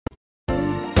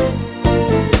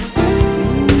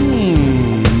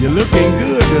looking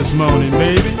good this morning,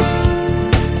 baby.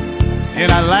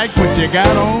 And I like what you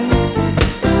got on.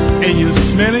 And you're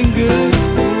smelling good.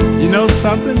 You know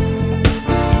something?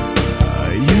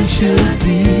 You should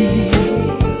be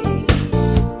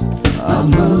a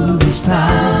movie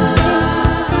star.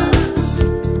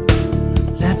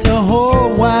 Let the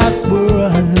whole wide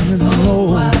world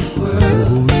know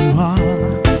who you are.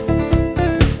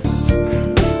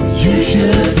 You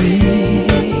should be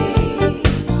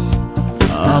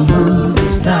a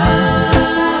movie star.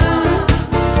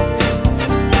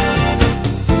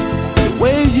 The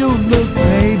way you look,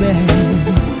 baby,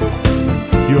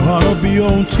 you ought to be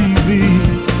on TV.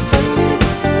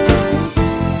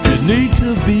 You need to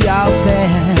be out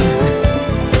there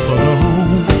for the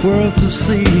whole world to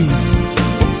see.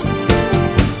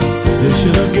 They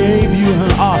should have gave you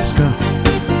an Oscar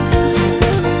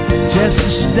just to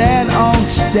stand on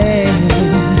stage.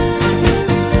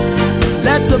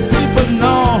 Let the people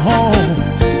know,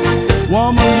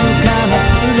 woman, you kind of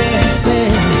pretty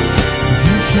thing.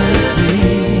 You should be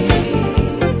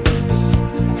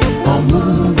a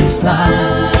movie star.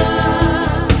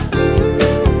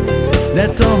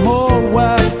 Let the whole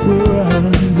wide world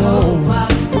know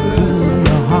who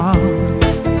you are.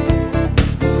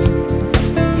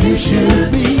 You should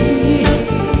be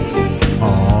a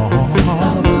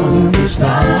movie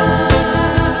star.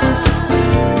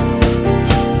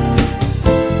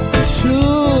 It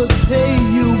should pay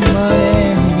you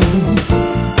money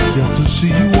just to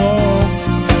see you walk.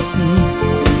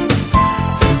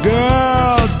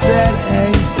 Girl, that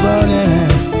ain't funny.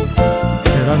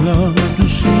 And I love to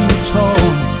see you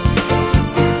talk.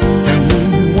 And when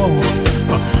you walk,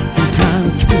 you kind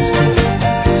of twisted.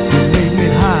 You make me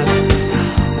hot.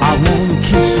 I wanna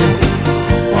kiss you.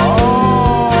 Oh,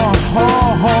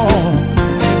 oh, oh.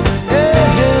 Hey,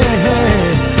 hey, hey,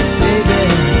 baby.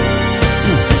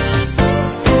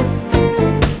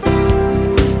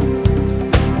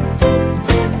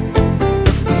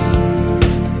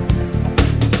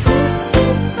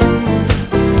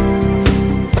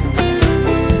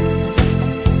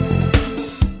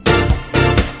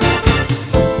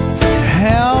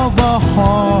 Have a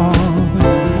heart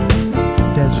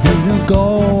that's ready to go.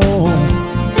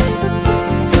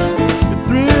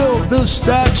 The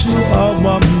statue of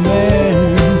a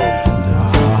man,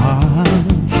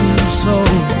 don't you so?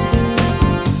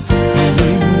 The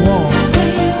way you walk,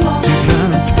 you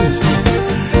kind of twist me.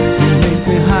 You make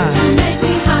me high.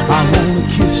 I wanna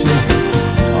kiss you.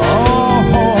 Oh,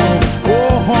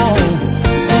 oh, oh.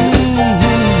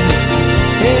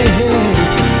 Hey, hey.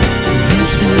 You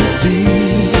should be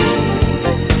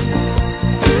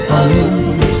a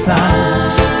movie star.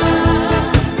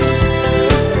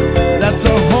 Let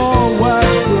the whole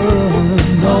wide world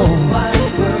know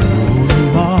who you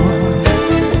are.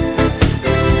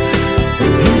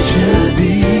 You should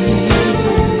be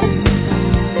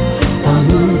a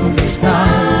movie star,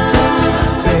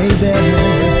 baby.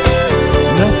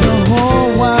 Let the whole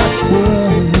wide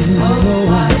world know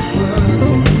who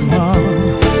you are.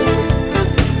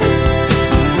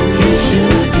 You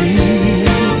should be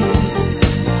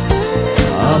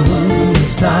a movie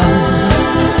star,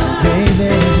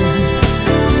 baby.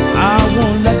 I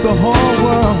won't let the whole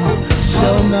world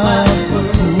show now who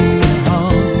you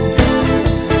are.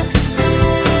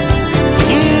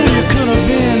 You could have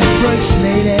been first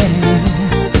lady,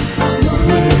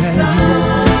 pretty as you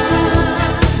are.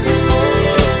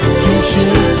 You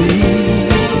should be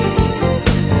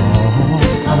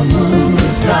a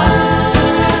movie star.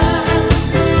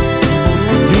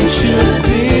 You should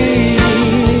be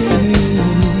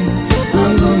a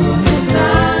movie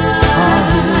star.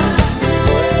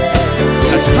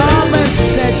 Come and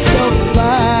set your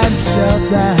fine self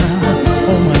down,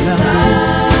 oh my love.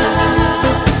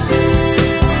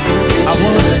 I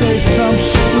wanna say some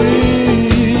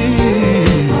sweet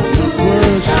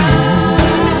words to you.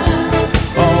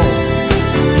 Oh,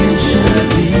 you should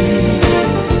be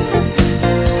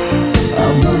a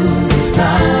movie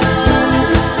star.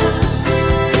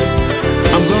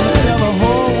 I'm gonna tell the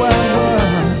whole wide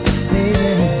world,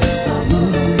 baby, a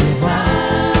movie star.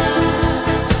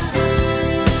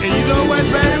 And you know what,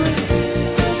 baby?